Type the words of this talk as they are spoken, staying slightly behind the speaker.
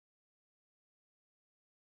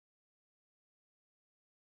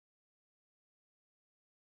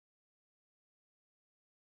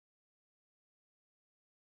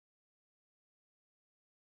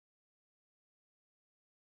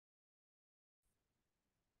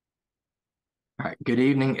All right, good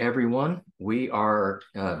evening, everyone. We are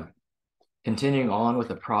continuing on with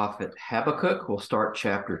the prophet Habakkuk. We'll start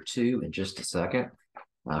chapter 2 in just a second.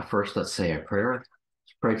 First, let's say a prayer.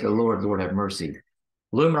 Let's pray to the Lord. Lord, have mercy.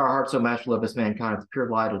 Illumine our hearts, O Master, love us mankind with the pure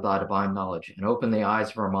light of thy divine knowledge, and open the eyes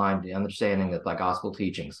of our mind to the understanding of thy gospel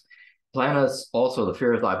teachings. Plant us also the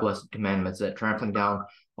fear of thy blessed commandments, that trampling down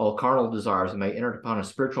all carnal desires, we may enter upon a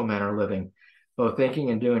spiritual manner of living, both thinking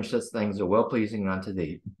and doing such things are well-pleasing unto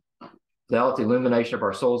thee. Thou art the illumination of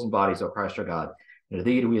our souls and bodies, O Christ our God. And to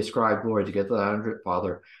thee do we ascribe glory together to thy hundred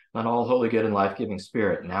Father, and all holy, good, and life-giving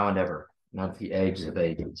Spirit, now and ever, and unto the ages of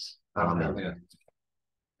ages. Amen.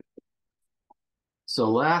 So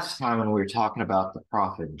last time when we were talking about the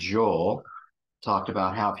prophet Joel, talked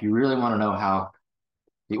about how if you really want to know how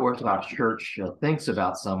the Orthodox Church thinks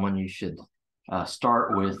about someone, you should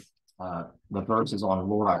start with the verses on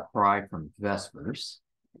Lord I Cry from Vespers.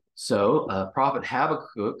 So prophet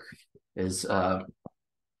Habakkuk is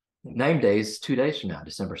name days 2 days from now,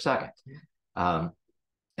 December 2nd.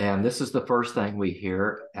 And this is the first thing we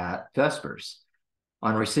hear at Vespers.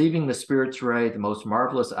 On receiving the Spirit's ray, the most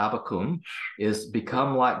marvelous Habakkuk is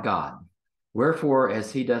become like God. Wherefore,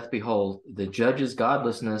 as he doth behold the judges'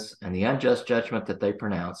 godlessness and the unjust judgment that they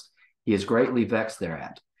pronounced, he is greatly vexed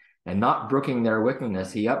thereat. And not brooking their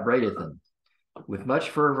wickedness, he upbraideth them. With much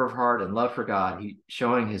fervor of heart and love for God, he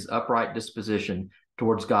showing his upright disposition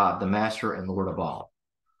towards God, the Master and Lord of all.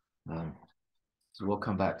 So we'll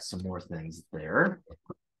come back to some more things there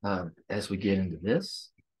as we get into this.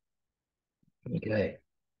 Okay.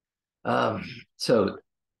 So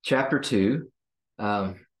chapter 2,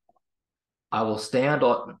 I will stand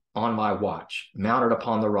on my watch, mounted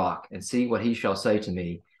upon the rock, and see what he shall say to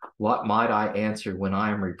me. What might I answer when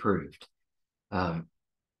I am reproved?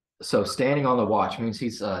 So standing on the watch means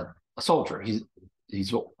he's a soldier.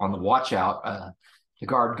 He's on the watch out to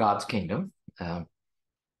guard God's kingdom. Trying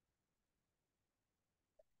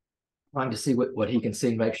to see what he can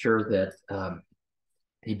see, make sure that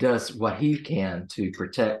he does what he can to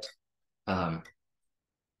protect the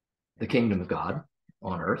kingdom of God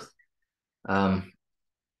on earth. And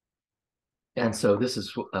so this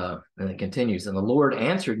is, and it continues, and the Lord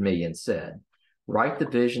answered me and said, write the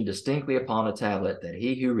vision distinctly upon a tablet, that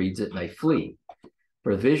he who reads it may flee.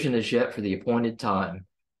 For the vision is yet for the appointed time,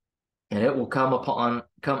 and it will come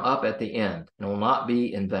up at the end, and will not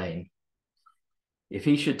be in vain. If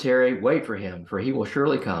he should tarry, wait for him, for he will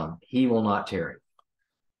surely come. He will not tarry.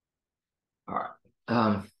 All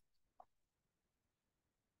right.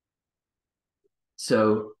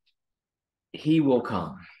 So he will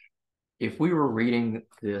come. If we were reading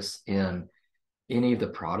this in any of the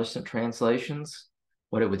Protestant translations,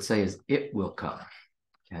 what it would say is it will come.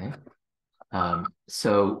 Okay.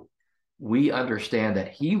 So we understand that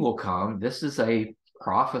he will come. This is a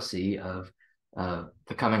prophecy of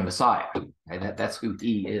the coming Messiah. Okay? That's who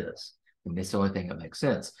he is. And it's the only thing that makes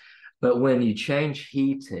sense. But when you change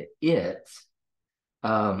he to it,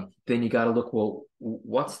 then you got to look, well,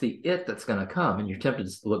 what's the it that's going to come? And you're tempted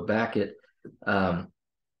to look back at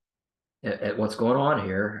what's going on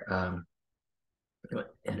here.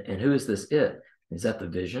 And who is this it? Is that the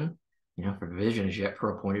vision? For the vision is yet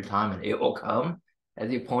for appointed time, and it will come at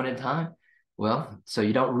the appointed time. Well, so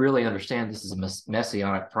you don't really understand this is a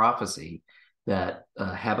messianic prophecy that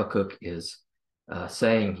Habakkuk is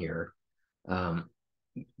saying here.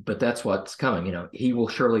 But that's what's coming. He will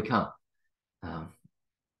surely come.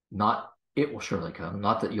 Not it will surely come.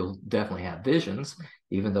 Not that you'll definitely have visions,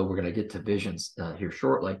 even though we're going to get to visions here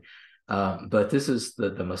shortly. But this is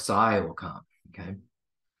the Messiah will come. Okay.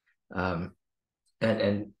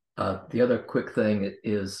 And the other quick thing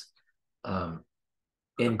is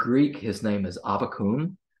in Greek, his name is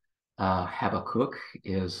Habakkuk. Habakkuk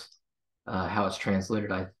is how it's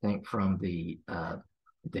translated, I think, from the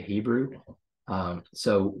Hebrew.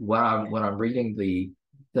 So when I'm reading the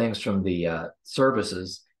things from the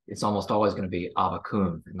services, it's almost always going to be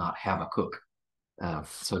Habakkuk, not Habakkuk.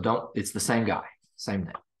 So it's the same guy, same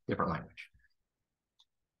name, different language.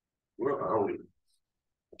 Where are we?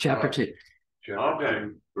 Chapter 2. Okay,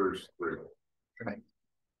 verse 3.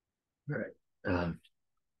 Right.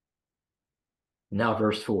 Now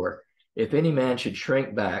verse 4. If any man should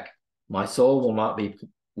shrink back, my soul will not be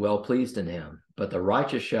well pleased in him, but the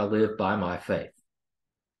righteous shall live by my faith.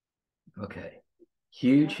 Okay.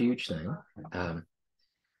 Huge thing.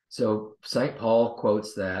 So St. Paul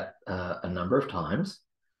quotes that a number of times.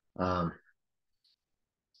 The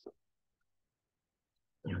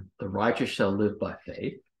righteous shall live by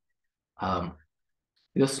faith.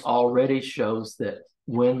 This already shows that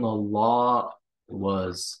when the law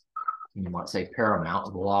was, you might say,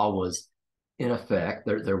 paramount, the law was in effect,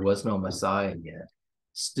 there was no Messiah yet.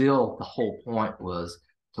 Still, the whole point was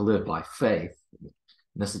to live by faith. And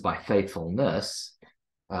this is by faithfulness.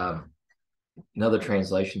 Another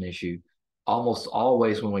translation issue. Almost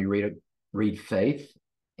always when we read faith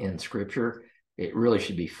in Scripture, it really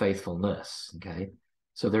should be faithfulness. Okay,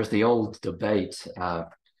 so there's the old debate.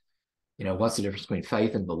 What's the difference between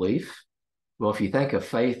faith and belief? Well, if you think of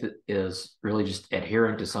faith is really just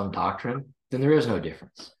adhering to some doctrine, then there is no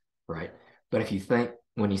difference, right? But if you think,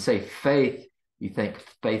 when you say faith, you think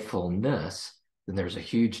faithfulness, then there's a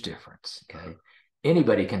huge difference, okay?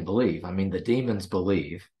 Anybody can believe. I mean, the demons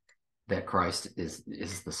believe that Christ is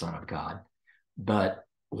the Son of God, but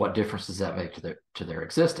what difference does that make to their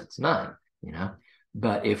existence? None,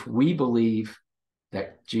 But if we believe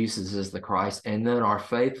that Jesus is the Christ and then are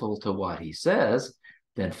faithful to what he says,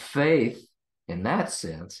 then faith in that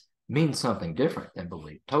sense means something different than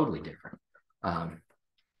belief, totally different.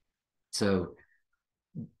 So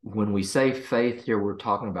when we say faith here, we're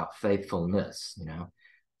talking about faithfulness,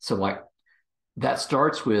 So like that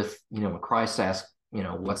starts with, when Christ asks,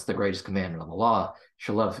 what's the greatest commandment of the law?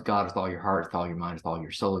 Shall love God with all your heart, with all your mind, with all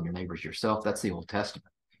your soul, and your neighbors yourself. That's the Old Testament.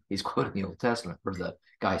 He's quoting the Old Testament, or the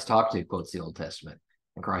guy he's talked to quotes the Old Testament.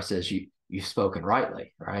 And Christ says, you've spoken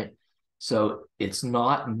rightly, right? So it's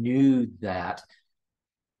not new that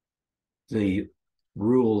the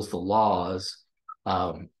rules, the laws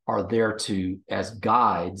are there as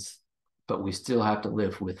guides, but we still have to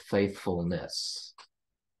live with faithfulness.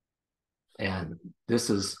 And this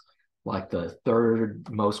is like the third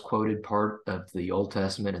most quoted part of the Old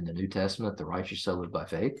Testament and the New Testament, the righteous shall live by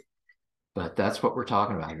faith. But that's what we're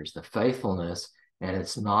talking about here, is the faithfulness. And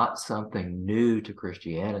it's not something new to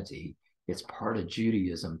Christianity. It's part of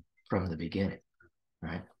Judaism from the beginning,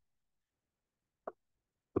 right?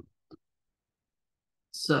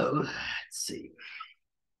 So let's see.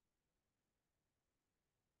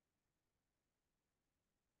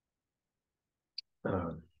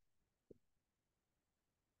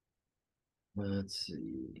 Let's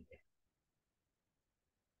see.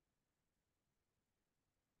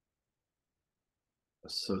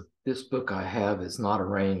 So this book I have is not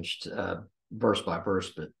arranged verse by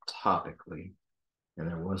verse, but topically. And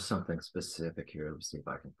there was something specific here. Let's see if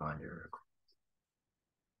I can find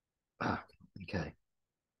it. Okay.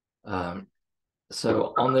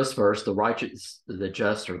 So on this verse, the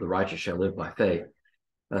just or the righteous shall live by faith.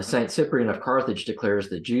 Saint Cyprian of Carthage declares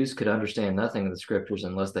that Jews could understand nothing of the scriptures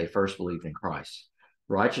unless they first believed in Christ.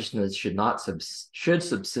 Righteousness should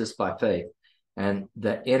subsist by faith, and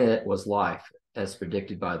that in it was life, as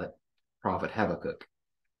predicted by the prophet Habakkuk.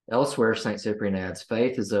 Elsewhere, Saint Cyprian adds,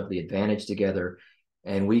 faith is of the advantage together,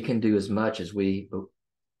 and we can do as much as we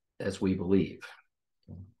believe.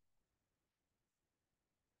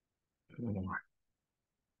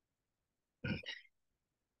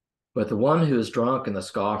 But the one who is drunk and the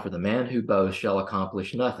scoffer, the man who boasts, shall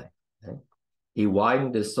accomplish nothing. Okay? He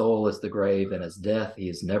widened his soul as the grave, and as death he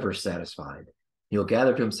is never satisfied. He'll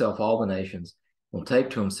gather to himself all the nations, will take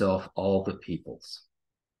to himself all the peoples.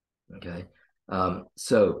 Okay,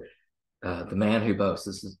 so the man who boasts,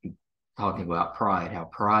 this is talking about pride, how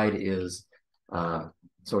pride is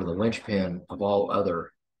sort of the linchpin of all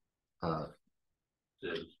other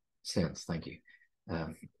sins. Thank you.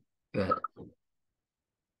 That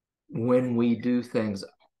when we do things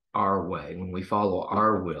our way, when we follow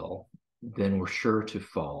our will, then we're sure to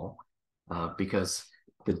fall because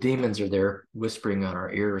the demons are there whispering on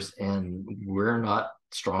our ears, and we're not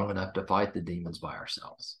strong enough to fight the demons by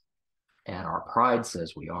ourselves. And our pride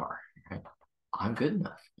says we are. Right? I'm good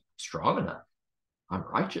enough, strong enough, I'm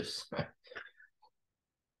righteous. Right?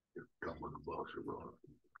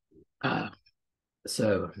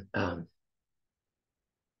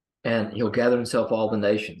 And he'll gather himself all the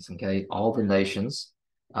nations. Okay, all the nations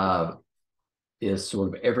is sort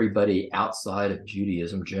of everybody outside of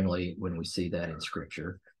Judaism. Generally, when we see that in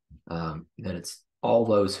Scripture, that it's all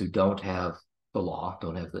those who don't have the law,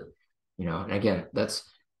 don't have the, And again, that's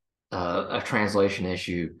a translation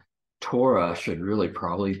issue. Torah should really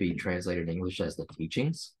probably be translated in English as the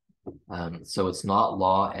teachings. So it's not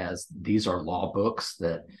law as these are law books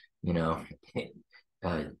that,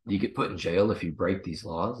 you get put in jail if you break these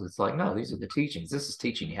laws. It's like, no, these are the teachings. This is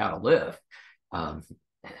teaching you how to live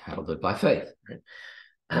by faith.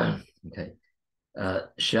 Okay.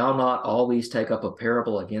 Shall not all these take up a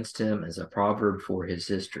parable against him as a proverb for his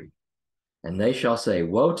history? And they shall say,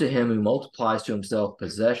 woe to him who multiplies to himself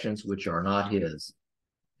possessions which are not his.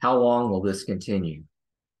 How long will this continue?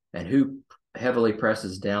 And who heavily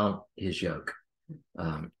presses down his yoke?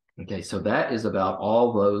 Okay, so that is about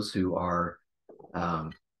all those who are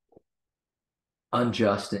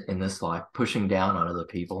unjust in this life, pushing down on other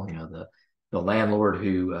people. The landlord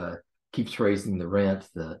who keeps raising the rent,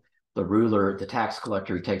 the ruler, the tax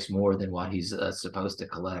collector who takes more than what he's supposed to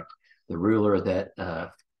collect, the ruler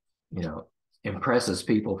that impresses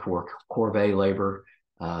people for corvée labor,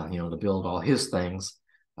 to build all his things.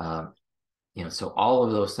 So all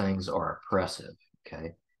of those things are oppressive.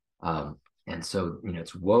 Okay. And so,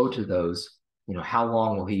 it's woe to those, how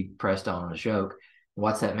long will he press down on a yoke?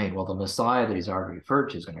 What's that mean? Well, the Messiah that he's already referred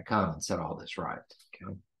to is going to come and set all this right.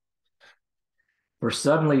 Okay. For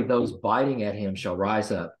suddenly those biting at him shall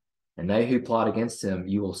rise up, and they who plot against him,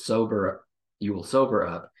 you will sober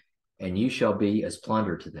up, and you shall be as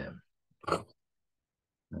plunder to them.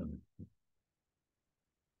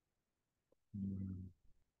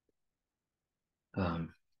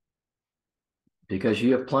 Because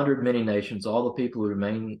you have plundered many nations, all the people who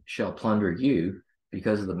remain shall plunder you,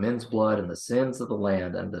 because of the men's blood and the sins of the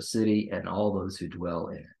land and the city and all those who dwell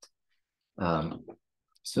in it.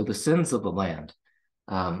 So the sins of the land.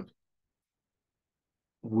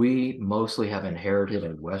 We mostly have inherited a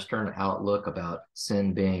Western outlook about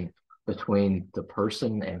sin being between the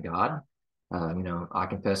person and God. I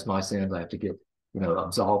confess my sins. I have to get,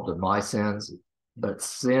 absolved of my sins. But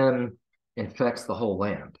sin infects the whole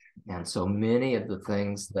land. And so many of the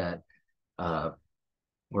things that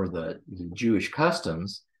were the Jewish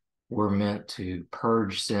customs were meant to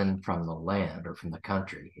purge sin from the land or from the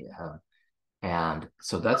country. And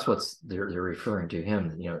so that's what they're referring to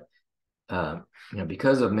him,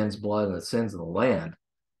 because of men's blood and the sins of the land,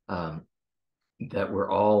 that we're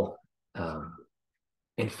all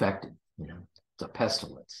infected. It's a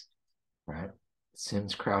pestilence, right?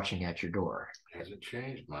 Sin's crouching at your door. Hasn't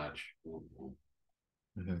changed much.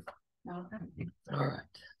 Mm-hmm. Okay. All right.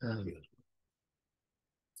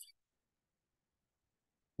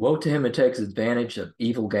 Woe to him who takes advantage of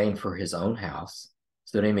evil gain for his own house,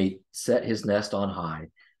 so that he may set his nest on high,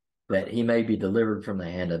 that he may be delivered from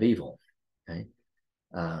the hand of evil. Okay.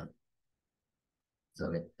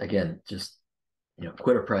 So again, just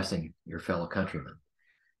quit oppressing your fellow countrymen.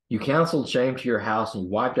 You counseled shame to your house, and you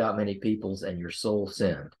wiped out many peoples, and your soul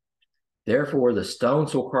sinned. Therefore, the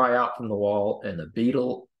stones will cry out from the wall, and the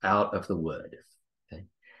beetle out of the wood. Okay.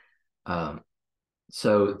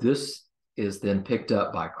 So this is then picked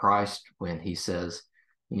up by Christ when he says,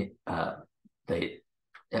 at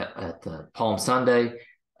the Palm Sunday,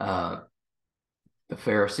 the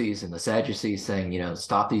Pharisees and the Sadducees saying,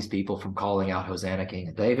 stop these people from calling out Hosanna, King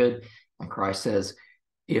of David. And Christ says,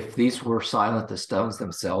 if these were silent, the stones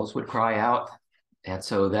themselves would cry out. And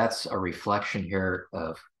so that's a reflection here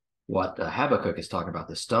of what Habakkuk is talking about.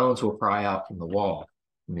 The stones will cry out from the wall.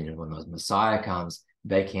 When the Messiah comes,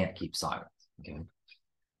 they can't keep silent. Okay.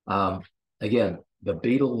 Again, the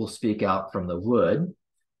beetle will speak out from the wood.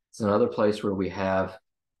 It's another place where we have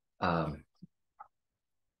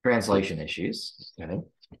translation issues. Okay.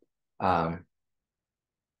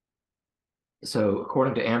 So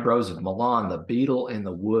according to Ambrose of Milan, the beetle in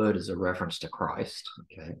the wood is a reference to Christ.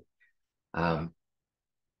 Okay. Let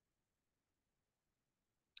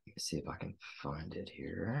me see if I can find it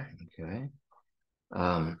here. Okay.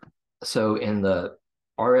 So in the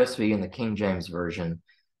RSV and the King James Version,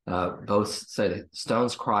 both say that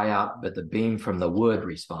stones cry out, but the beam from the wood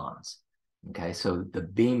responds. Okay, so the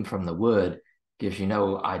beam from the wood gives you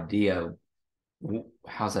no idea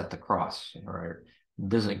how's that the cross, or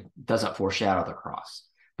doesn't foreshadow the cross.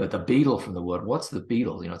 But the beetle from the wood, what's the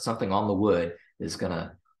beetle? Something on the wood is going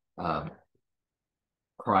to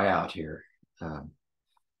cry out here.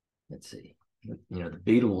 Let's see. The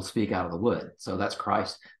beetle will speak out of the wood. So that's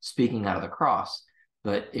Christ speaking out of the cross.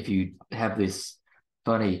 But if you have this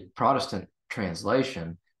funny Protestant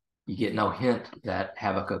translation, you get no hint that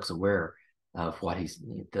Habakkuk's aware of what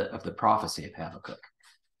of the prophecy of Habakkuk.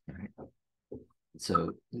 Right?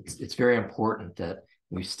 So it's very important that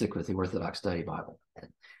we stick with the Orthodox Study Bible.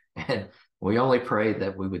 And we only pray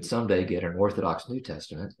that we would someday get an Orthodox New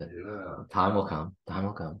Testament. But time will come. Time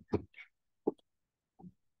will come.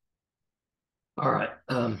 All right.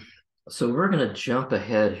 So we're going to jump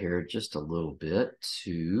ahead here just a little bit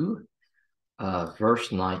to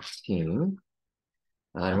verse 19.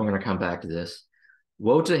 And we're going to come back to this.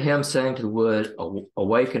 Woe to him saying to the wood,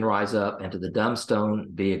 awake and rise up, and to the dumb stone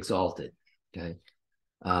be exalted. Okay.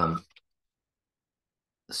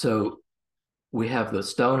 So we have the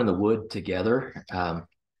stone and the wood together.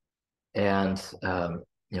 And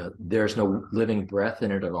there's no living breath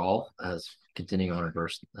in it at all, as continuing on in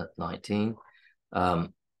verse 19.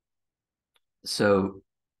 So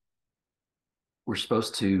we're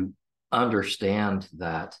supposed to understand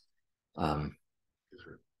that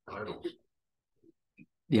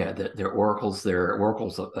yeah, they're oracles. They're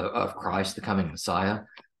oracles of Christ, the coming Messiah,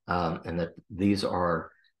 and that these are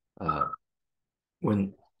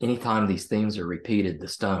when anytime these themes are repeated, the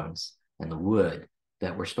stones and the wood,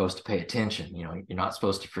 that we're supposed to pay attention. You know, you're not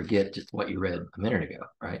supposed to forget just what you read a minute ago,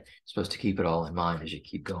 right? You're supposed to keep it all in mind as you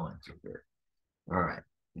keep going through here. All right.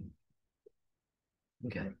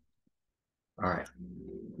 Okay. All right.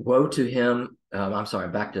 Woe to him. I'm sorry,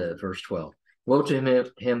 back to verse 12. Woe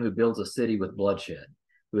to him who builds a city with bloodshed,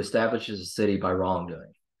 who establishes a city by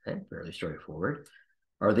wrongdoing. Okay, fairly straightforward.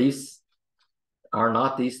 Are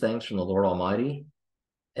not these things from the Lord Almighty?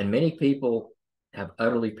 And many people have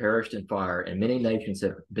utterly perished in fire, and many nations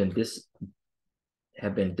have been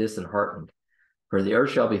disheartened. For the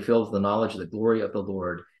earth shall be filled with the knowledge of the glory of the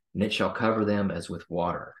Lord, and it shall cover them as with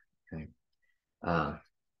water. Okay.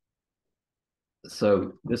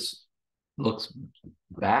 So this looks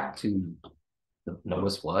back to the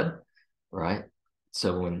Noah's flood, right?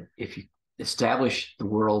 So if you establish the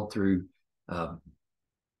world through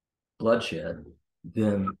bloodshed,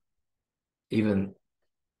 then even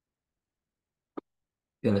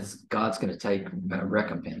then God's going to take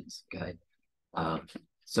recompense. Okay,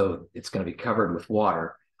 so it's going to be covered with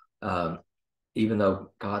water. Even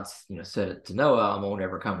though God's said it to Noah, I won't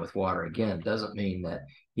ever come with water again, doesn't mean that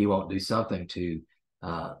He won't do something to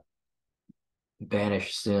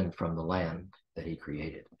banish sin from the land that He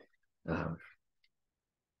created.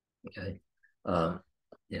 Okay,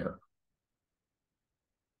 you know.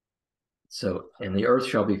 So, and the earth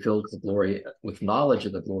shall be filled with glory, with knowledge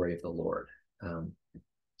of the glory of the Lord.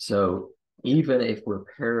 So even if we're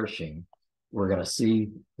perishing, we're going to see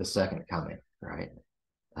the second coming, right?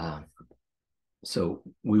 So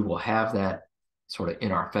we will have that sort of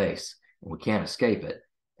in our face, and we can't escape it.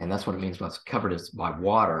 And that's what it means by it's covered by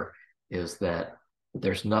water, is that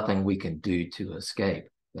there's nothing we can do to escape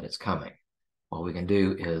that it's coming. All we can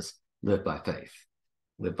do is live by faith,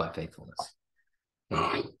 live by faithfulness.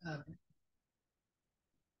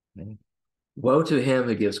 Woe to him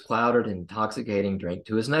who gives clouded and intoxicating drink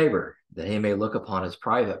to his neighbor, that he may look upon his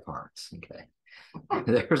private parts. Okay.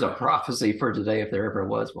 There's a prophecy for today if there ever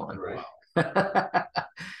was one. Right.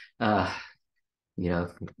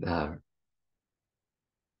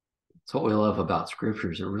 It's what we love about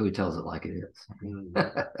scriptures. It really tells it like it is.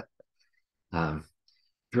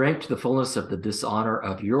 Drink to the fullness of the dishonor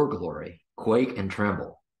of your glory, quake and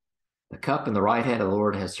tremble. The cup in the right hand of the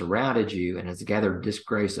Lord has surrounded you and has gathered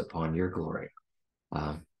disgrace upon your glory.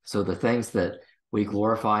 So the things that we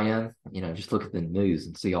glorify in, just look at the news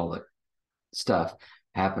and see all the stuff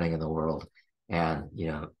happening in the world, and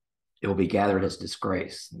it will be gathered as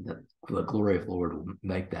disgrace. The glory of the Lord will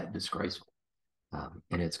make that disgraceful,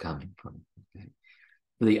 and it's coming from. Okay.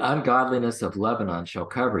 For the ungodliness of Lebanon shall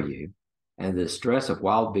cover you, and the distress of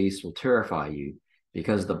wild beasts will terrify you,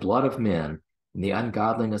 because the blood of men and the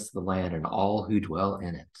ungodliness of the land and all who dwell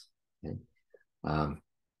in it.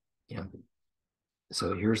 Okay.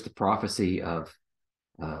 So here's the prophecy of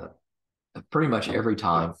pretty much every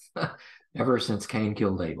time, ever since Cain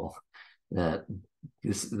killed Abel, that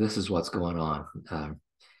this is what's going on.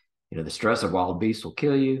 The stress of wild beasts will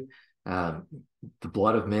kill you. The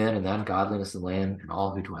blood of men and the ungodliness of the land and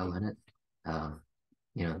all who dwell in it.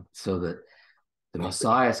 So that the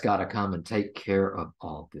Messiah's got to come and take care of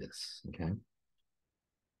all this. Okay.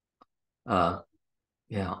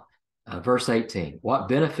 Verse 18. What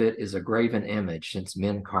benefit is a graven image, since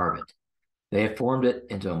men carve it? They have formed it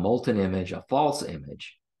into a molten image, a false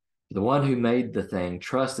image. The one who made the thing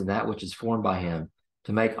trusts in that which is formed by him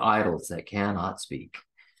to make idols that cannot speak.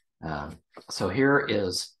 So here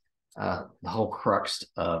is the whole crux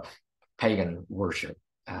of pagan worship,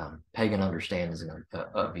 pagan understandings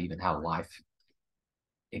of even how life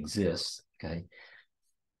exists. Okay.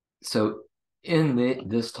 So in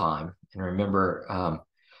this time, and remember, I'm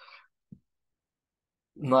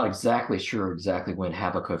not exactly sure when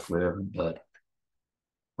Habakkuk lived, but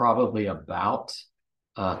probably about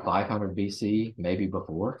 500 BC, maybe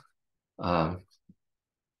before.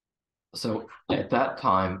 So at that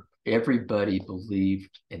time, everybody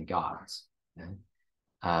believed in gods. Okay?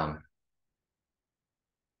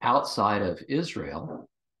 Outside of Israel,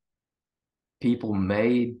 people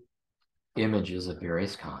made images of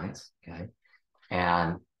various kinds, okay,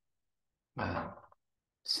 and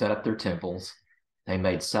set up their temples. They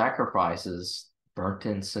made sacrifices, burnt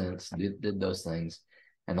incense, did those things.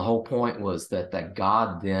 And the whole point was that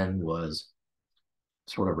God then was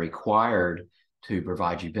sort of required to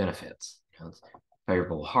provide you benefits.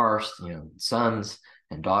 Favorable harvest, sons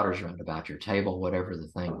and daughters round about your table, whatever the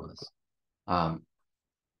thing was.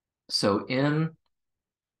 So in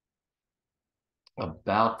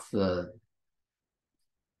about the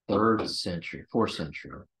third century, fourth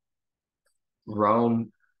century,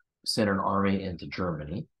 Rome sent an army into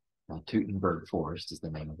Germany. Teutoburg Forest is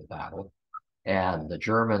the name of the battle. And the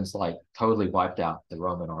Germans like totally wiped out the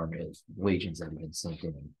Roman army, legions that had been sent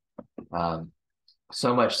in.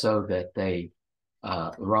 So much so that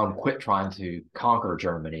Rome quit trying to conquer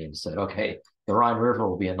Germany and said, okay, the Rhine River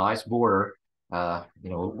will be a nice border.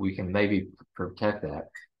 We can maybe protect that.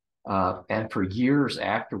 And for years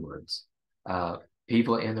afterwards,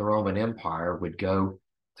 people in the Roman Empire would go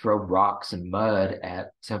throw rocks and mud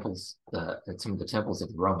at temples, at some of the temples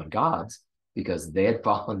of the Roman gods, because they had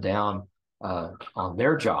fallen down on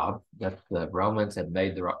their job, that the Romans had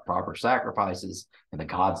made the proper sacrifices and the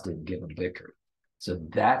gods didn't give them victory. So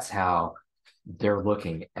that's how they're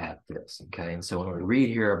looking at this. Okay. And so when we read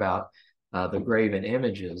here about the graven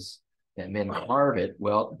images that men carve it,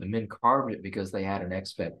 well, the men carved it because they had an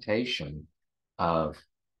expectation of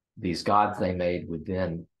these gods they made would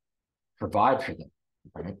then provide for them,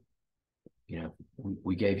 right?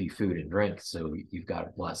 We gave you food and drink, so you've got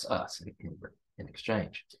to bless us in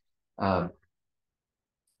exchange. Now,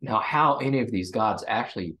 how any of these gods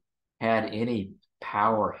actually had any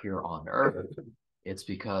power here on earth, it's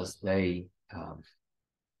because they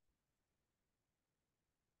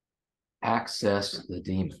accessed the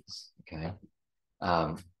demons, okay?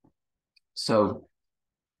 So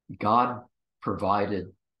God provided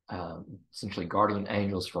essentially guardian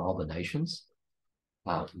angels for all the nations.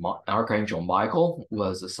 Archangel Michael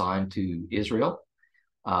was assigned to Israel,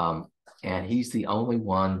 and he's the only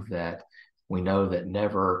one that we know that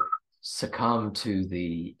never succumbed to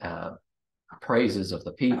the praises of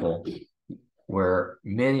the people, where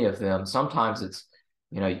many of them, sometimes it's,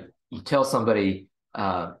 you tell somebody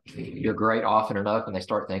you're great often enough and they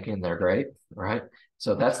start thinking they're great, right?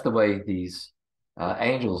 So that's the way these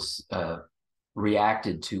angels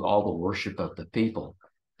reacted to all the worship of the people.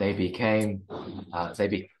 They became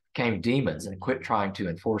demons and quit trying to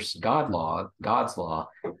enforce God's law.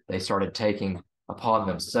 They started taking upon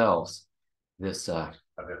themselves this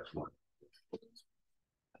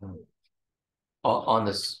on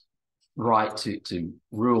this right to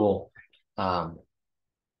rule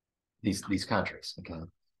these countries. Okay,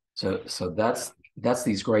 so that's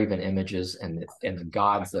these graven images and the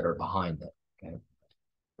gods that are behind them. Okay,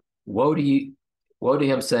 woe to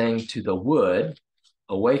him, saying to the wood,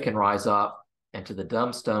 awake and rise up, and to the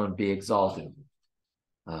dumb stone be exalted.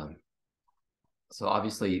 So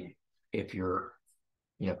obviously, if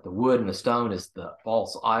if the wood and the stone is the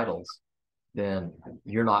false idols, then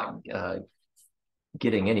you're not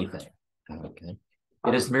getting anything. Okay,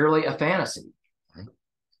 it is merely a fantasy. Okay?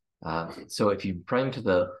 So if you bring to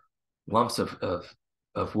the lumps of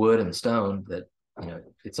wood and stone, that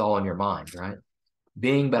it's all in your mind, right?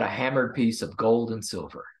 Being but a hammered piece of gold and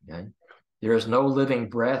silver. Okay, there is no living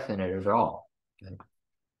breath in it at all. Okay,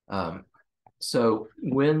 so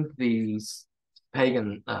when these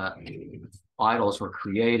pagan idols were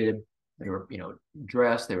created, they were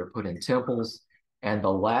dressed, they were put in temples, and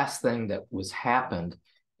the last thing that happened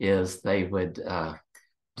is they would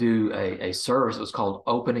do a service that was called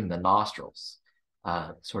opening the nostrils,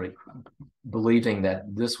 sort of believing that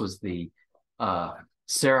this was the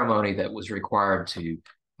ceremony that was required to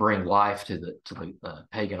bring life to the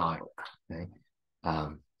pagan idol. Okay,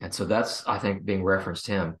 and so that's, I think, being referenced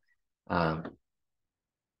him.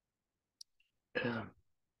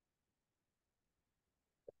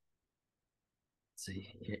 See,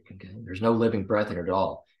 okay, there's no living breath in it at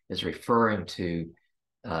all. It's referring to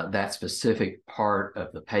that specific part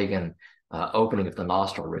of the pagan opening of the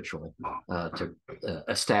nostril ritual to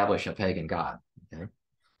establish a pagan god. Okay,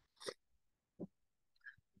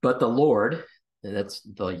 but the Lord, and that's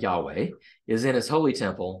the Yahweh, is in his holy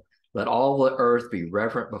temple. Let all the earth be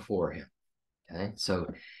reverent before him. Okay, so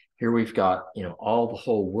here we've got, all the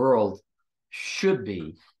whole world should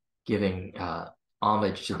be giving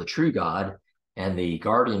homage to the true God, and the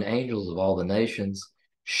guardian angels of all the nations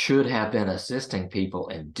should have been assisting people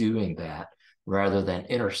in doing that rather than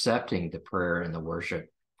intercepting the prayer and the worship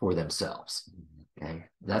for themselves. Okay,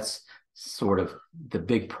 that's sort of the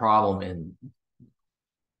big problem in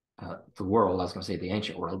the world. I was going to say the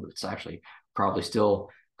ancient world, but it's actually probably still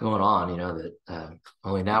going on, that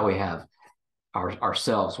only now we have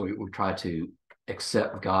ourselves. We try to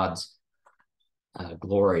accept God's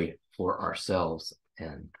glory for ourselves,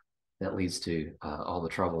 and that leads to all the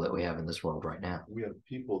trouble that we have in this world right now. We have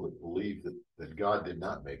people that believe that God did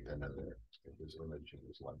not make them in his image and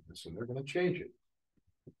his likeness, and they're going to change it.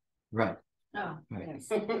 Right. Oh, right.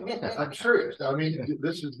 Yes. I'm serious. I mean,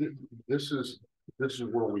 this is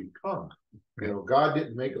where we come. You know, God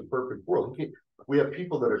didn't make a perfect world. We have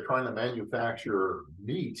people that are trying to manufacture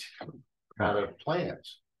meat out of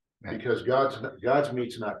plants because God's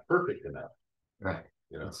meat's not perfect enough. Right.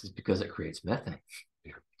 You know, this is because it creates methane.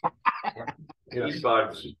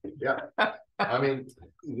 Yeah. I mean,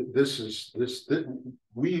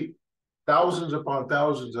 we thousands upon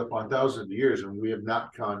thousands of years, and we have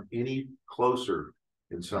not gone any closer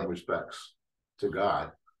in some respects to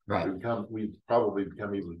God. Right. We've probably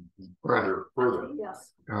become even further.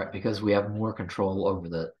 Yes. Right, because we have more control over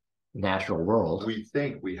the natural world. We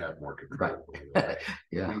think we have more control. Right.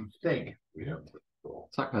 Yeah. We think we have more control.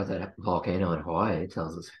 Talk about that volcano in Hawaii. It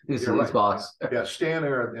tells us who's right. boss. Yeah, stand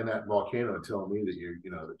there in that volcano and tell me that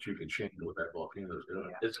that you can change what that volcano is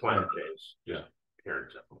doing. It's climate change. Yeah.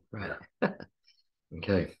 Right.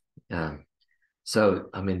 Okay. So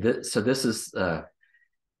I mean, this is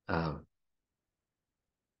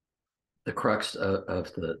the crux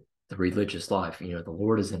of the religious life. You know, the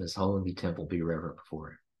Lord is in his holy temple, be reverent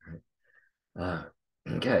before it. Right?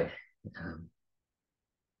 Okay.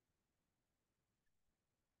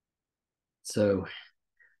 So,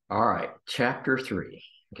 all right, chapter 3.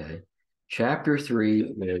 Okay. Chapter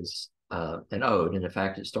 3 is an ode, and in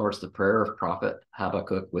fact, it starts the prayer of prophet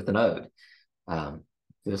Habakkuk with an ode.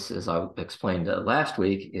 This, as I explained last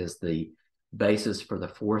week, is the basis for the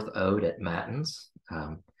 4th ode at Matins.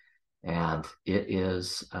 And it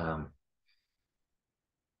is,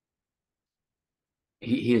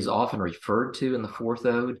 he is often referred to in the 4th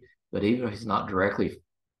ode, but even if he's not directly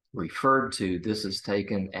referred to, this is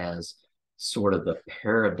taken as sort of the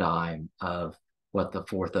paradigm of what the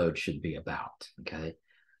 4th ode should be about. Okay.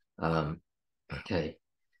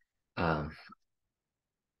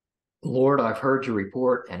 Lord, I've heard your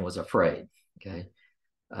report and was afraid. Okay.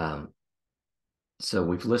 So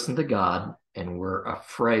we've listened to God and we're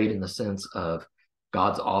afraid in the sense of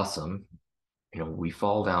God's awesome. You know, we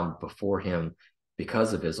fall down before him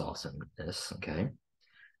because of his awesomeness. Okay.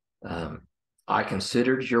 I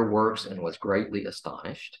considered your works and was greatly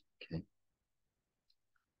astonished. Okay.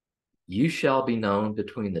 You shall be known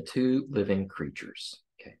between the 2 living creatures.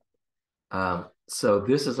 Okay. So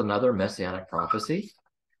this is another messianic prophecy.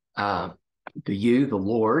 The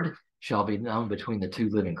Lord, shall be known between the 2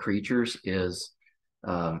 living creatures is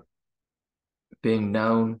being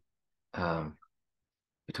known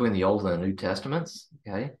between the Old and the New Testaments.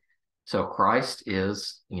 Okay. So Christ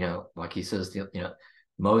is, like he says,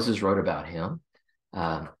 Moses wrote about him.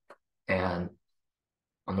 And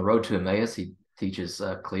on the road to Emmaus, he teaches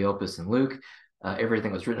Cleopas and Luke.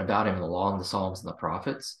 Everything was written about him in the law and the Psalms and the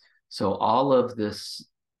prophets. So all of this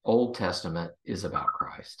Old Testament is about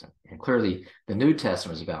Christ. And clearly the New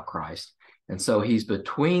Testament is about Christ. And so he's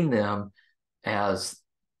between them as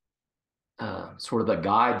sort of the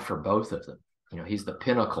guide for both of them. He's the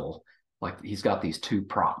pinnacle, like he's got these 2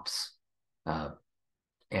 props.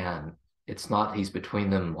 And it's not he's between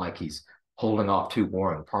them like he's holding off 2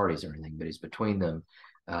 warring parties or anything, but he's between them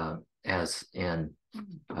as in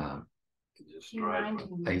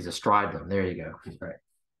he's astride them. There you go. Right.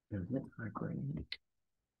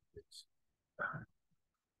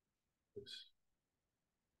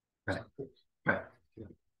 Right. Right.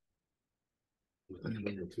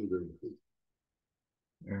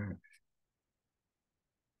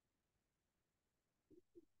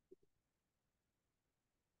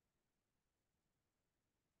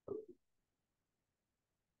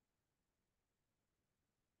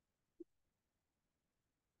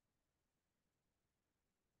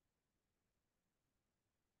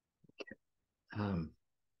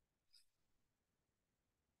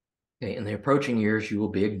 Okay, in the approaching years, you will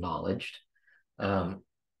be acknowledged. So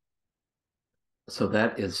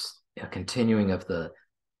that is a continuing of the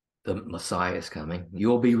Messiah is coming. You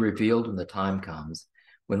will be revealed when the time comes.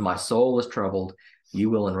 When my soul is troubled, you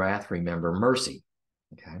will in wrath remember mercy.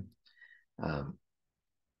 Okay.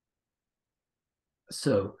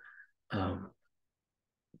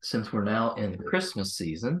 Since we're now in the Christmas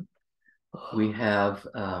season, we have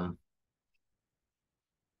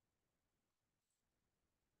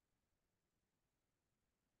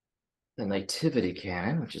the Nativity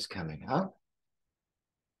canon, which is coming up.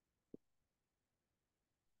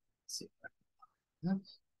 Let's see.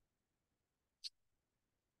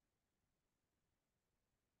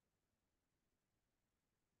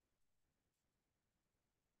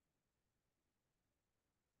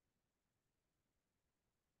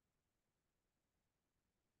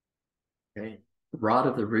 Okay. Rod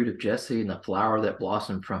of the root of Jesse and the flower that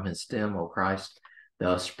blossomed from his stem, O Christ,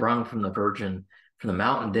 thou hast sprung from the Virgin, from the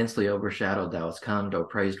mountain densely overshadowed, thou hast come, O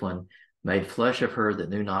praised one, made flesh of her that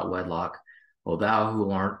knew not wedlock. O thou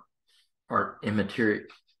who art immaterial,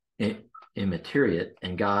 immateriate,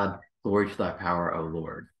 and God, glory to thy power, O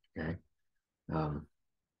Lord. Okay.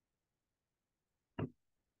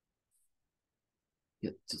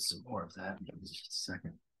 Get to some more of that in just a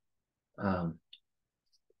second.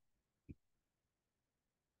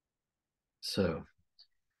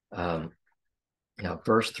 Now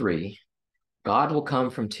verse 3, God will come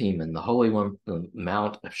from Teman, the Holy One, the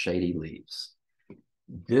Mount of Shady Leaves.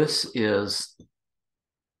 This is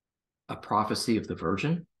a prophecy of the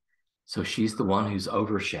Virgin. So she's the one who's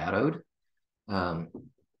overshadowed. And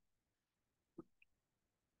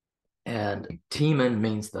Teman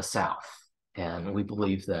means the south. And we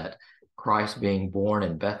believe that Christ being born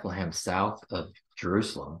in Bethlehem, south of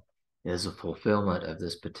Jerusalem, is a fulfillment of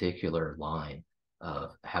this particular line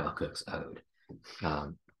of Habakkuk's ode.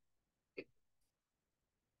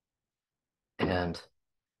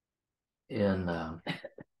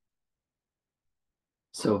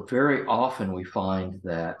 So very often we find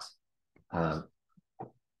that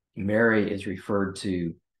Mary is referred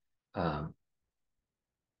to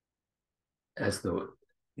as the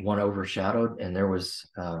one overshadowed, and there was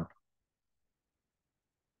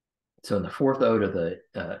so in the fourth ode of the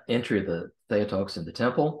entry of the Theotokos in the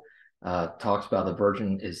temple, talks about the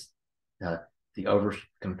Virgin is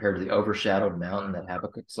compared to the overshadowed mountain that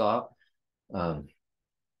Habakkuk saw.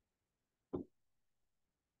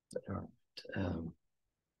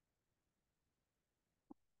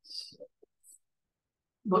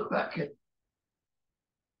 Look back at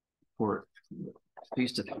for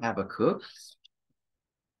Feast of Habakkuk.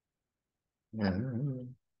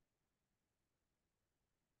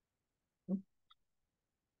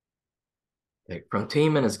 Okay. From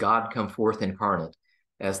Teman has God come forth incarnate,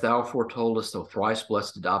 as thou foretoldest, O thrice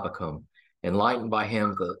blessed Habakkuk. Enlightened by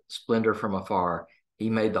him the splendor from afar, he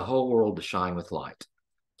made the whole world to shine with light.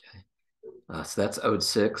 Okay. So that's Ode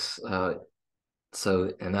 6.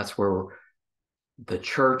 And that's where the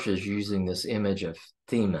church is using this image of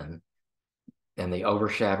Teman and the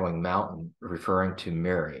overshadowing mountain, referring to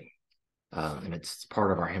Mary. And it's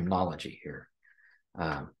part of our hymnology here.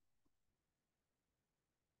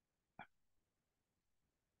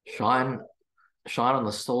 Shine on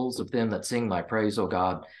the souls of them that sing thy praise, O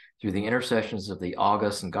God, through the intercessions of the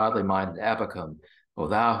august and godly minded Habakkuk, O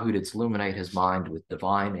thou who didst illuminate his mind with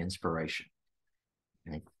divine inspiration.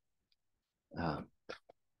 Okay.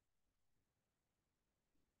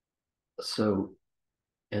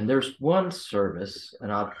 And there's one service, and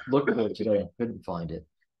I looked for it today and couldn't find it,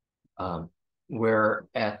 where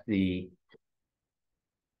at the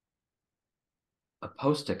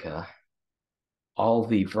Apostica, all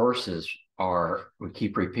the verses we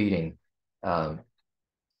keep repeating about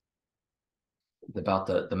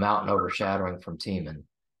the mountain overshadowing from Teman.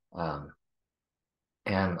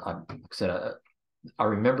 And I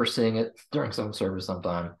remember seeing it during some service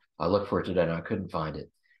sometime. I looked for it today and I couldn't find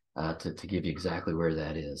it to give you exactly where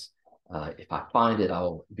that is. If I find it,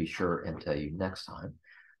 I'll be sure and tell you next time.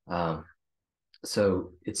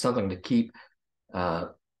 So it's something to keep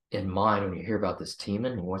in mind when you hear about this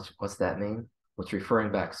Teman. And what's that mean? What's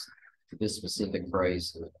referring back to this specific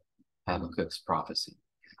phrase of Habakkuk's prophecy.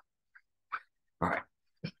 All right.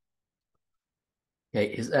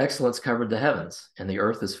 Okay, his excellence covered the heavens, and the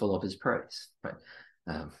earth is full of his praise. Right?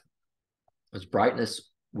 His brightness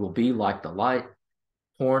will be like the light,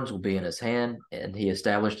 horns will be in his hand, and he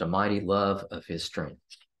established a mighty love of his strength.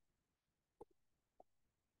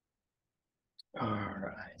 All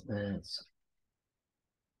right, let's.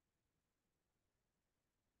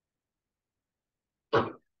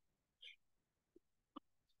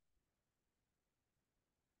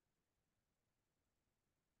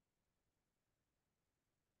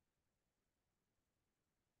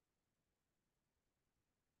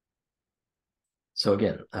 So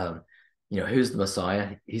again, who's the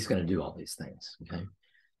Messiah? He's going to do all these things. Okay.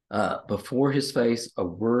 Before his face, a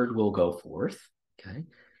word will go forth. Okay.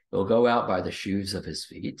 It will go out by the shoes of his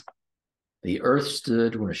feet. The earth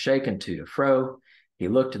stood when a shaken to and fro. He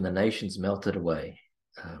looked and the nations melted away.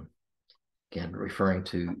 Again, referring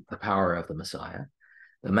to the power of the Messiah.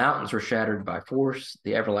 The mountains were shattered by force.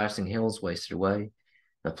 The everlasting hills wasted away.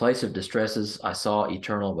 The place of distresses, I saw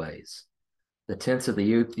eternal ways. The tents of the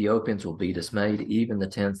Ethiopians will be dismayed, even the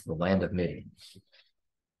tents of the land of Midian.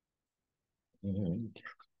 Mm-hmm.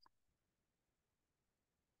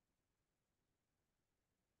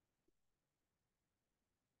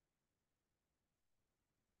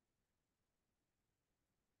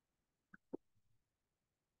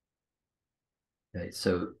 Okay,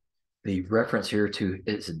 so the reference here to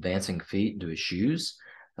his advancing feet, to his shoes,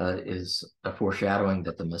 is a foreshadowing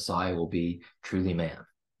that the Messiah will be truly man,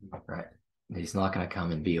 right? He's not going to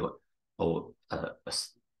come and be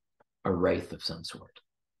a wraith of some sort.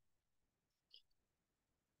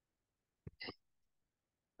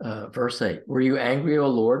 Verse 8, were you angry, O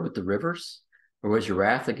Lord, with the rivers? Or was your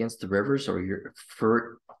wrath against the rivers, or your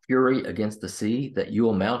fury against the sea, that you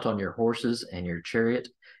will mount on your horses and your chariot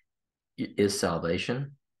is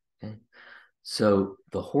salvation? Okay. So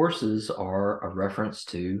the horses are a reference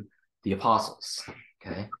to the apostles.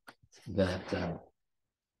 Okay. That,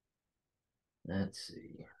 let's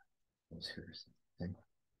see.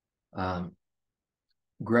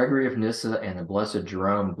 Gregory of Nyssa and the Blessed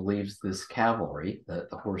Jerome believes this cavalry, the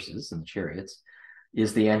horses and the chariots,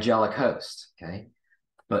 is the angelic host. Okay.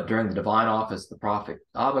 But during the divine office, the prophet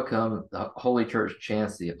Habakkuk, the Holy Church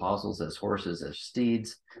chants the apostles as horses, as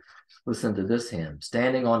steeds. Listen to this hymn.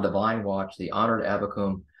 Standing on divine watch, the honored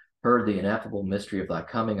Habakkuk heard the ineffable mystery of thy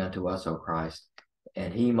coming unto us, O Christ,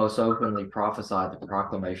 and he most openly prophesied the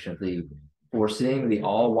proclamation of thee, foreseeing the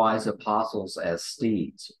all-wise apostles as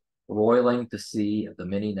steeds, roiling to see of the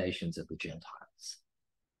many nations of the Gentiles.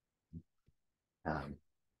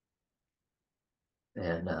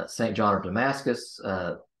 St. John of Damascus,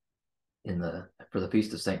 for the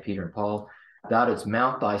feast of St. Peter and Paul, thou didst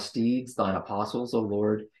mount thy steeds, thine apostles, O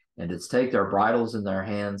Lord, and didst take their bridles in their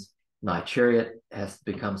hands. And thy chariot hath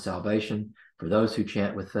become salvation for those who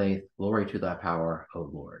chant with faith. Glory to thy power, O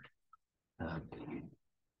Lord.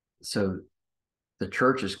 So the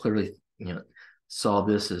church is clearly, saw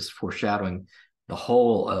this as foreshadowing the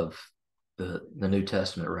whole of the New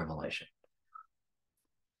Testament revelation.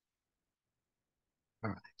 All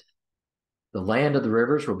right. The land of the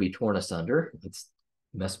rivers will be torn asunder. It's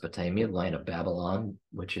Mesopotamia, the land of Babylon,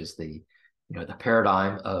 which is the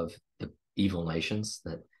paradigm of the evil nations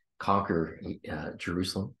that conquer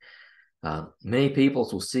Jerusalem. Many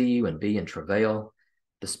peoples will see you and be in travail.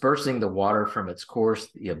 Dispersing the water from its course,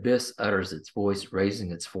 the abyss utters its voice,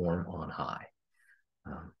 raising its form on high.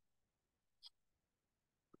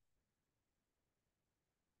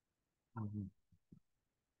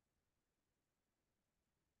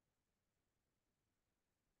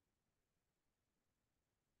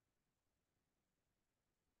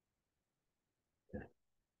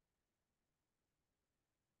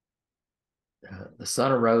 The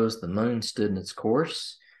sun arose, the moon stood in its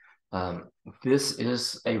course. This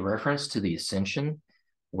is a reference to the ascension,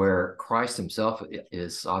 where Christ himself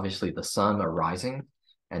is obviously the sun arising,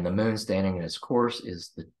 and the moon standing in its course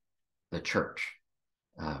is the church.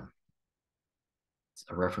 It's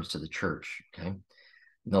a reference to the church. Okay. In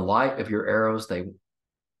the light of your arrows, they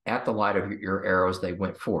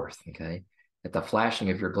went forth. Okay. At the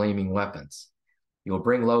flashing of your gleaming weapons, you will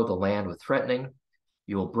bring low the land with threatening.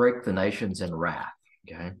 You will break the nations in wrath.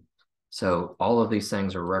 Okay. So all of these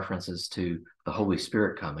things are references to the Holy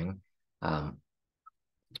Spirit coming,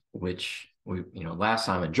 which we, last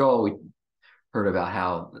time in Joel, we heard about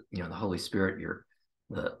how, the Holy Spirit,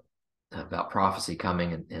 about prophecy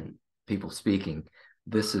coming and people speaking.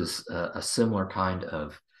 This is a similar kind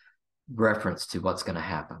of reference to what's going to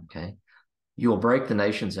happen. Okay. You will break the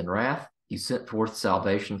nations in wrath. You sent forth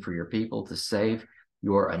salvation for your people to save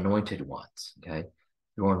your anointed ones. Okay.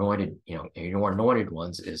 Your anointed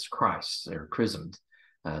ones is Christ. They're chrismed,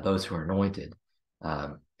 those who are anointed.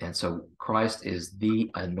 And so Christ is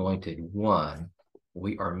the anointed one.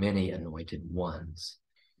 We are many anointed ones.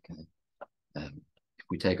 Okay. If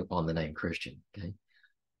we take upon the name Christian. Okay.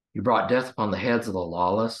 You brought death upon the heads of the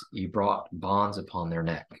lawless. You brought bonds upon their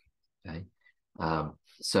neck. Okay.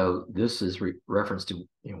 So this is reference to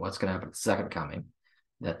what's going to happen at the second coming,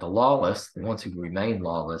 that the lawless, the ones who remain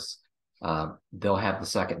lawless, they'll have the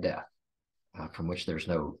second death, from which there's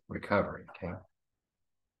no recovery. Okay.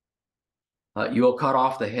 You will cut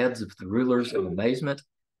off the heads of the rulers of amazement.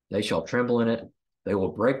 They shall tremble in it. They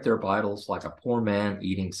will break their vitals like a poor man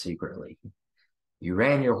eating secretly. You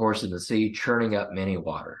ran your horse into the sea, churning up many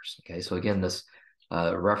waters. Okay. So again, this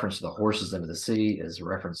reference to the horses into the sea is a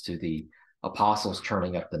reference to the apostles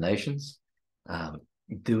churning up the nations,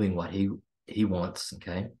 doing what he wants.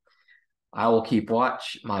 Okay. I will keep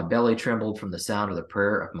watch. My belly trembled from the sound of the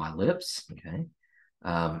prayer of my lips. Okay.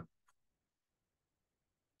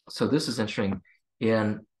 So this is interesting.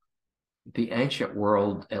 In the ancient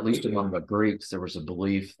world, at least among the Greeks, there was a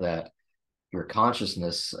belief that your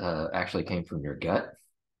consciousness actually came from your gut.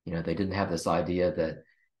 They didn't have this idea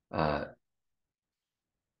that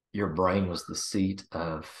your brain was the seat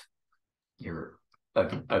of you.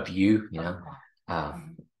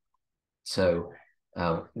 So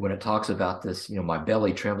when it talks about this, my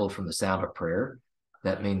belly trembled from the sound of prayer,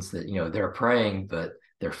 that means that, they're praying, but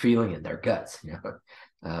they're feeling it in their guts,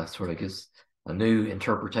 sort of gives a new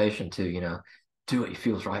interpretation to, do what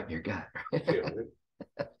feels right in your gut.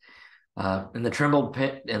 And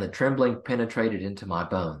the trembling penetrated into my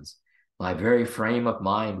bones. My very frame of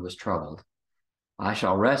mind was troubled. I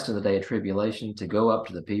shall rest in the day of tribulation to go up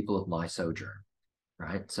to the people of my sojourn.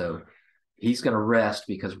 Right. So he's going to rest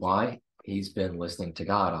because why? He's been listening to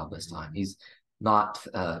God all this time. He's not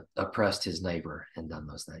oppressed his neighbor and done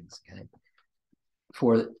those things. Okay.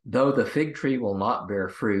 For though the fig tree will not bear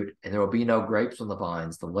fruit, and there will be no grapes on the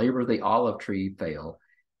vines, the labor of the olive tree fail,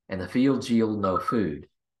 and the fields yield no food.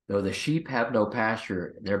 Though the sheep have no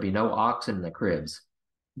pasture, and there be no oxen in the cribs,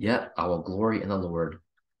 yet I will glory in the Lord.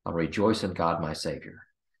 I'll rejoice in God my Savior.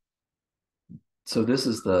 So this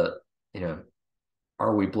is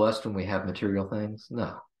are we blessed when we have material things?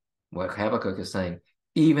 No. What Habakkuk is saying,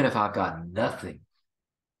 even if I've got nothing,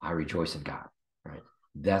 I rejoice in God, right?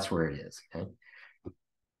 That's where it is, okay?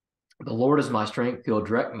 The Lord is my strength. He'll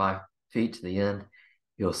direct my feet to the end.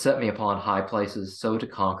 He'll set me upon high places, so to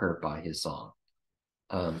conquer by his song.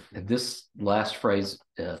 And this last phrase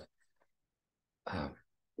is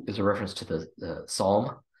a reference to the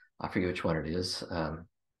Psalm. I forget which one it is,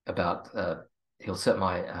 about he'll set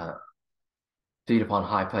my feet upon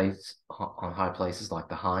high places like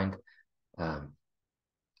the hind.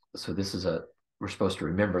 So this is we're supposed to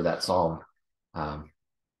remember that Psalm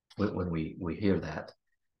when we hear that.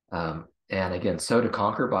 And again, so to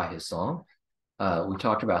conquer by his song. We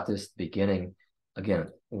talked about this at the beginning. Again,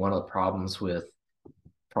 one of the problems with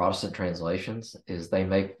Protestant translations is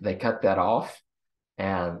they cut that off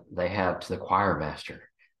and they have to the choir master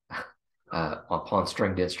upon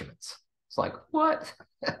stringed instruments. It's like, what?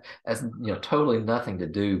 Has totally nothing to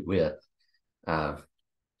do with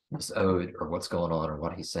this ode or what's going on or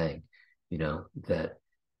what he's saying. That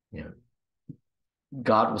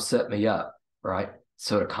God will set me up, right?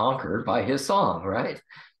 So to conquer by his song, right?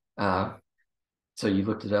 So you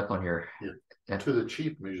looked it up on your to the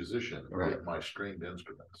chief musician, right? With my stringed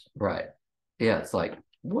instruments, right? Yeah, it's like,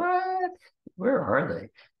 what? Where are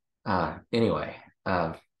they? Anyway,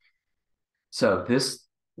 so this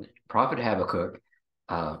prophet Habakkuk,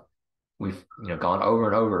 we've gone over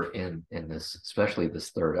and over in this, especially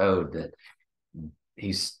this third ode, that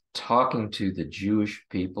he's talking to the Jewish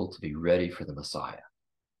people to be ready for the Messiah.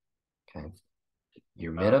 Okay,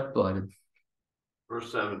 you're men of blood. Verse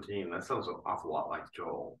 17. That sounds an awful lot like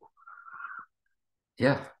Joel.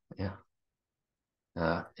 Yeah. Yeah,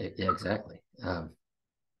 exactly.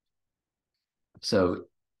 So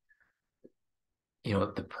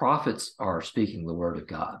the prophets are speaking the word of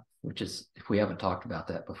God, which is, if we haven't talked about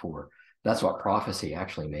that before, that's what prophecy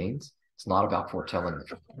actually means. It's not about foretelling the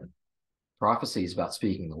future. Prophecy is about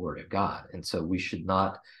speaking the word of God. And so we should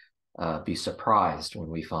not be surprised when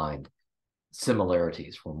we find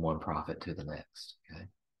similarities from one prophet to the next, okay?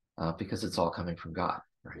 Because it's all coming from God,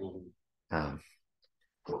 right? Mm-hmm.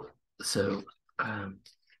 So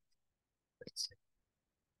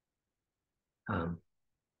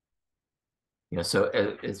so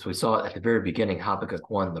as we saw at the very beginning, Habakkuk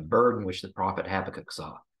 1, the burden which the prophet Habakkuk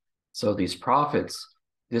saw. So these prophets,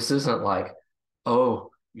 this isn't like,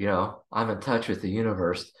 oh, I'm in touch with the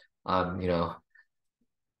universe. I'm in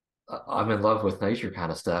love with nature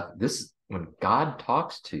kind of stuff. This, when God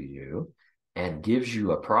talks to you and gives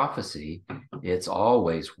you a prophecy, it's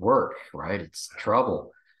always work, right? It's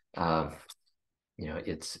trouble.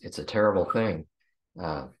 It's a terrible thing.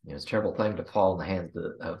 It's a terrible thing to fall in the hands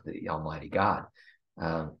of the Almighty God.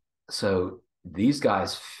 So these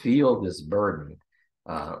guys feel this burden.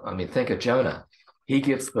 Think of Jonah. He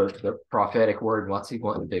gets the prophetic word. What's he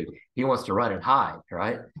want to do? He wants to run and hide,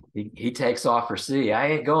 right? He takes off for sea. I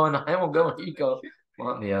ain't going. I won't go. You go.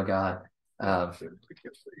 Want me, oh God.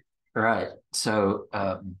 Right. So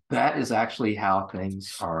that is actually how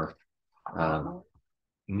things are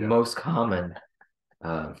most common.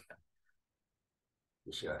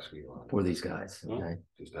 Just ask you for these guys. Okay.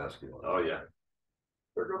 Just ask you. Oh yeah,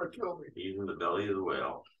 they're going to kill me. He's in the belly of the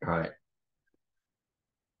whale. Right.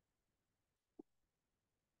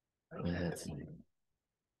 That's,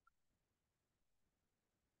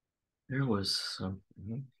 there was some.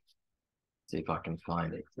 See if I can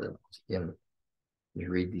find it. Again, you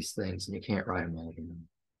read these things and you can't write them all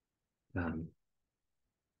down.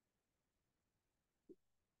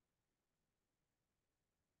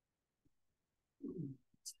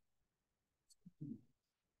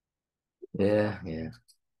 Yeah.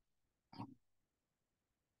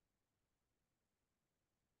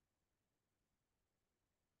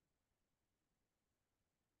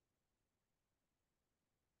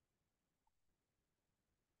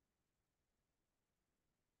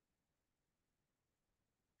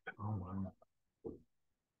 Oh wow.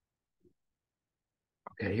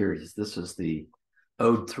 Okay, here it is. This is the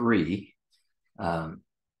Ode 3.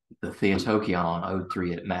 the Theotokion on Ode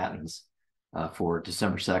 3 at Matins for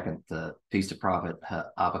December 2nd, the Feast of Prophet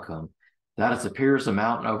Habakkuk. That is appears a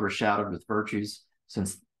mountain overshadowed with virtues,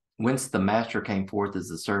 since whence the master came forth as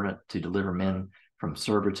the servant to deliver men from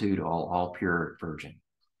servitude, all pure virgin.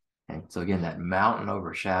 And so again, that mountain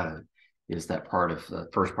overshadowed is that part of the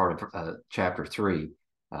first part of chapter 3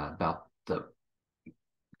 about the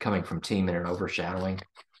coming from Teman and overshadowing.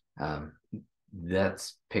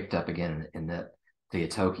 That's picked up again in that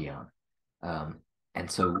Theotokion. And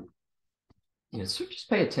so, so just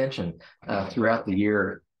pay attention throughout the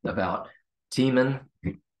year about Teman,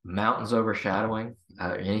 mountains overshadowing,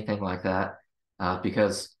 anything like that,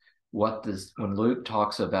 because when Luke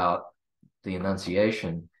talks about the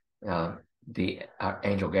Annunciation, the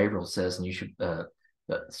angel Gabriel says, and you should, the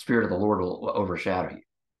Spirit of the Lord will overshadow you.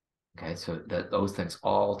 Okay, so that those things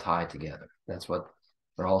all tie together. That's what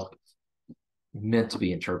they're all meant to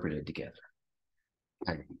be interpreted together.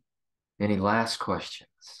 Okay. Any last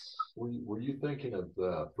questions? Were you thinking of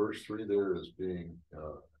the verse 3 there as being,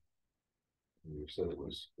 you said it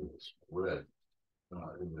was red.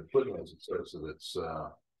 In the footnotes, it says that it's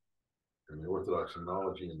in the Orthodox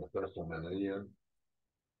hymnology in the Festal Menenian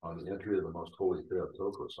on the entry of the most holy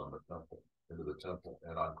Theotokos on the temple, into the temple,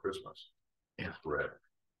 and on Christmas. Yeah. It's red.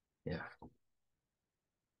 Yeah.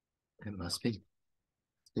 It must be.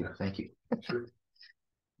 Yeah, thank you. Sure.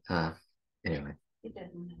 Anyway. It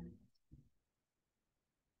doesn't.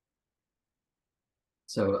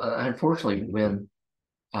 So unfortunately, when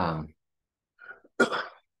why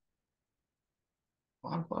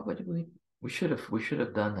would we should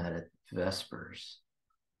have done that at Vespers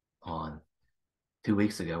on 2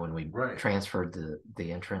 weeks ago when we transferred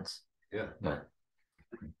the entrance. Yeah. But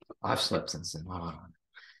I've slept since then.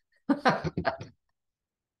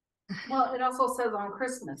 Well, it also says on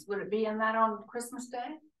Christmas. Would it be in that on Christmas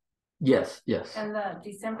Day? Yes. In the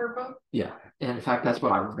December book? Yeah. And in fact, that's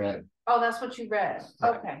what I read. Oh, that's what you read.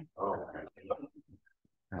 Okay. Oh.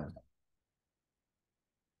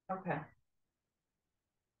 Okay.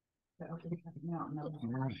 All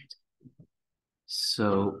right.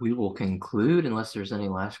 So we will conclude unless there's any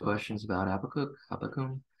last questions about Habakkuk.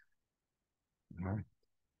 All right.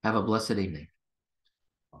 Have a blessed evening.